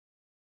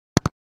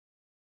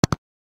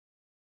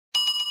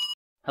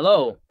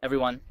Hello,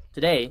 everyone.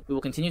 Today, we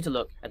will continue to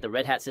look at the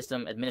RedHat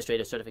System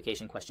Administrator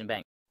Certification Question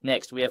Bank.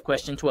 Next, we have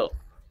question 12.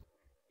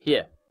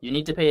 Here, you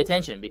need to pay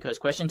attention because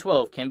question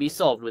 12 can be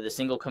solved with a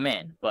single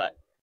command, but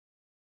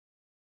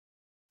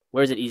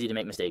where is it easy to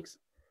make mistakes?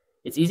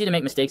 It's easy to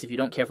make mistakes if you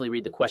don't carefully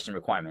read the question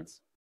requirements.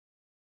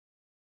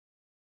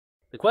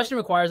 The question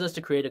requires us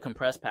to create a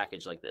compressed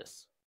package like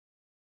this.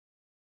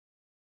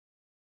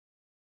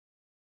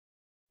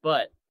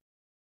 But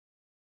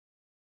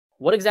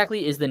what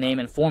exactly is the name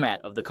and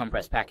format of the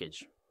compressed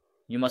package?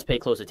 You must pay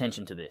close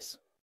attention to this.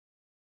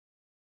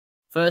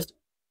 First,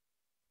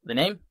 the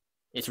name,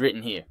 it's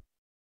written here.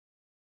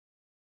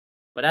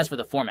 But as for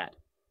the format,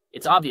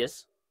 it's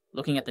obvious,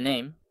 looking at the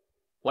name,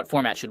 what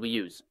format should we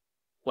use?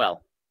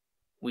 Well,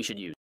 we should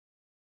use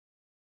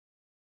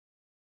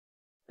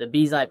the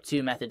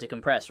bzip2 method to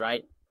compress,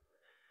 right?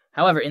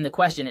 However, in the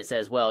question it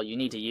says, well, you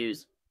need to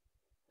use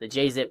the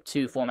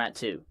jzip2 format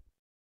too.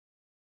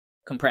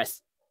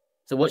 Compress.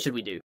 So what should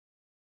we do?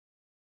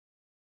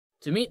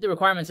 To meet the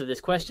requirements of this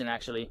question,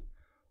 actually,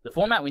 the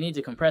format we need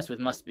to compress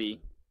with must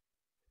be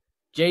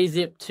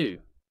jzip2.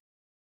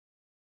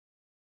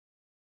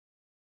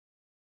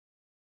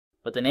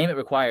 But the name it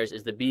requires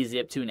is the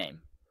bzip2 name.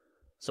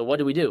 So what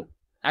do?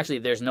 Actually,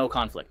 there's no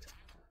conflict.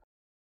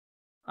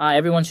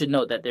 Everyone should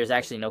note that there's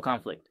actually no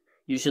conflict.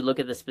 You should look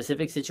at the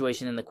specific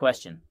situation in the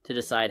question to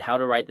decide how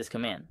to write this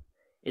command.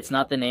 It's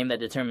not the name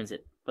that determines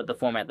it, but the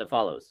format that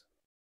follows.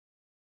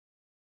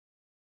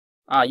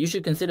 You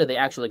should consider the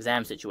actual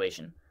exam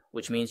situation,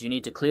 which means you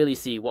need to clearly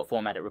see what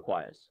format it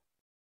requires.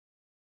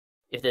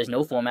 If there's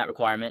no format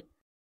requirement,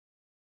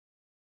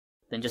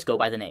 then just go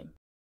by the name.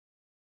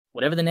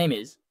 Whatever the name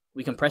is,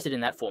 we compress it in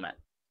that format.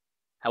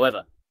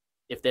 However,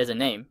 if there's a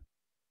name,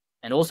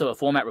 and also a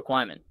format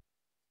requirement,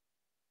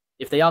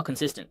 if they are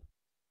consistent,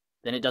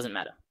 then it doesn't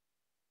matter.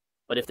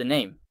 But if the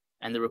name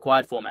and the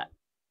required format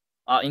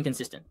are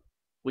inconsistent,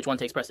 which one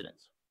takes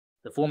precedence?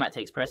 The format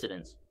takes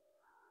precedence.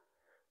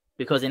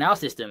 Because in our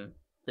system,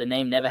 the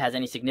name never has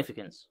any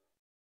significance.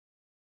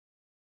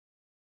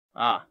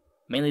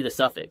 Mainly the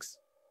suffix.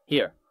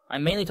 Here,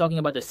 I'm mainly talking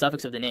about the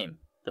suffix of the name,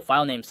 the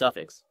file name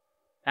suffix.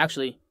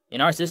 Actually,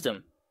 in our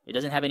system, it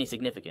doesn't have any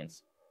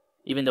significance,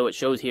 even though it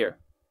shows here,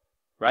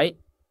 right?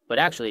 But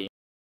actually,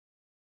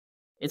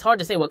 it's hard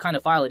to say what kind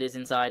of file it is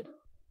inside,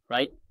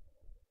 right?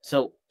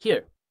 So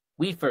here,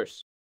 we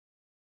first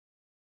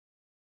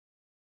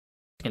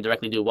can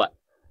directly do what?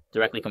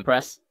 Directly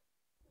compress?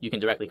 You can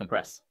directly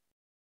compress.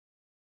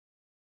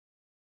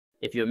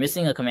 If you're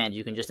missing a command,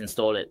 you can just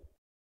install it.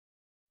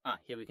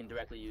 Here we can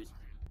directly use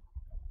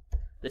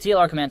the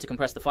TLR command to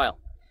compress the file.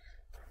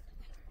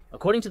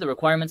 According to the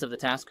requirements of the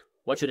task,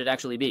 what should it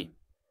actually be?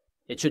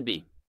 It should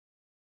be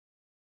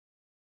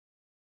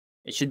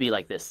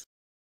like this.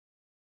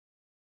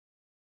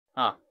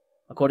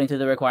 According to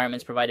the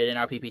requirements provided in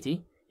our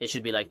PPT, it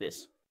should be like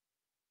this.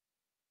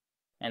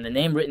 And the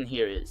name written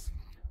here is.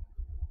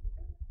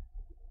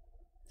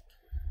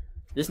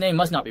 This name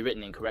must not be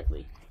written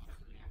incorrectly.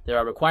 There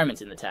are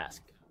requirements in the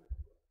task.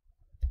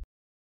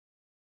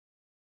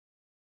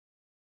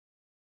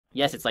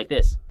 Yes, it's like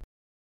this.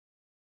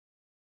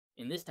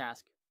 In this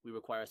task, we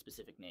require a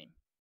specific name.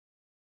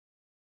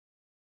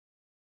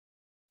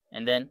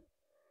 And then,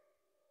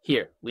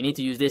 here, we need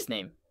to use this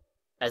name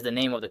as the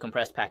name of the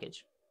compressed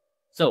package.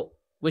 So,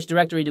 which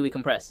directory do we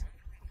compress?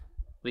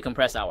 We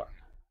compress our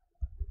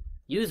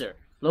user,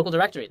 local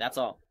directory, that's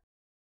all.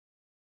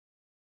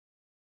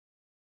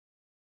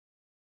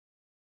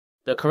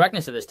 The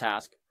correctness of this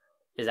task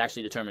is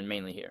actually determined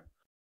mainly here.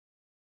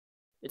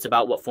 It's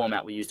about what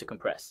format we use to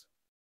compress.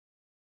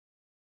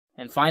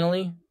 And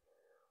finally,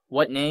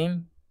 what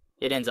name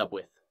it ends up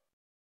with,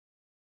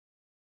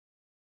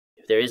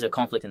 if there is a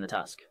conflict in the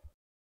task.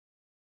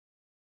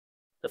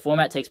 The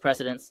format takes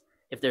precedence.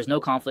 If there's no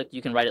conflict,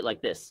 you can write it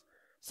like this.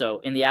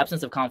 So, in the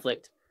absence of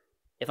conflict,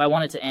 if I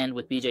wanted to end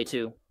with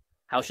BJ2,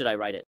 how should I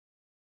write it?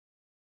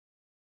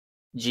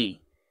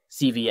 G,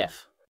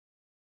 CVF.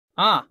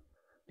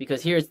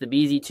 Because here it's the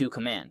BZ2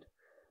 command.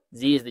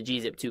 Z is the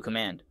gzip2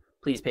 command.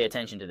 Please pay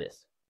attention to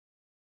this.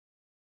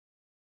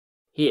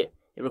 Here,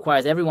 it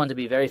requires everyone to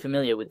be very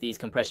familiar with these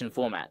compression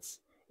formats.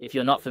 If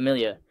you're not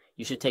familiar,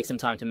 you should take some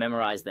time to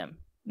memorize them.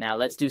 Now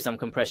let's do some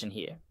compression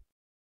here.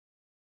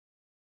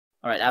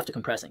 Alright, after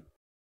compressing.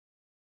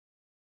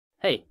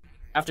 Hey,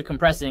 after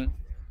compressing,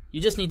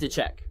 you just need to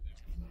check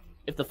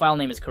if the file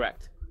name is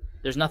correct.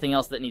 There's nothing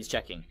else that needs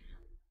checking.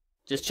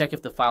 Just check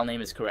if the file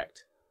name is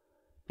correct.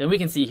 Then we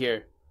can see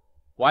here,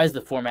 why is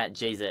the format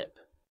jzip?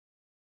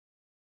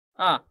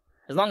 As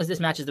long as this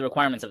matches the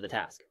requirements of the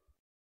task.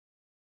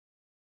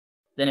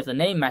 Then if the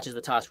name matches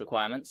the task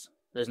requirements,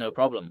 there's no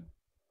problem.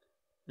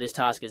 This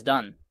task is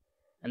done,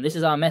 and this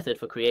is our method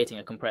for creating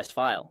a compressed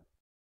file.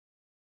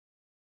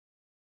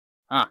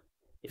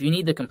 If you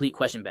need the complete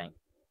question bank,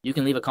 you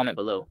can leave a comment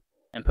below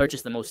and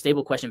purchase the most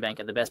stable question bank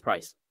at the best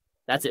price.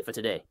 That's it for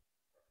today.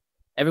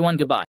 Everyone,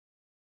 goodbye.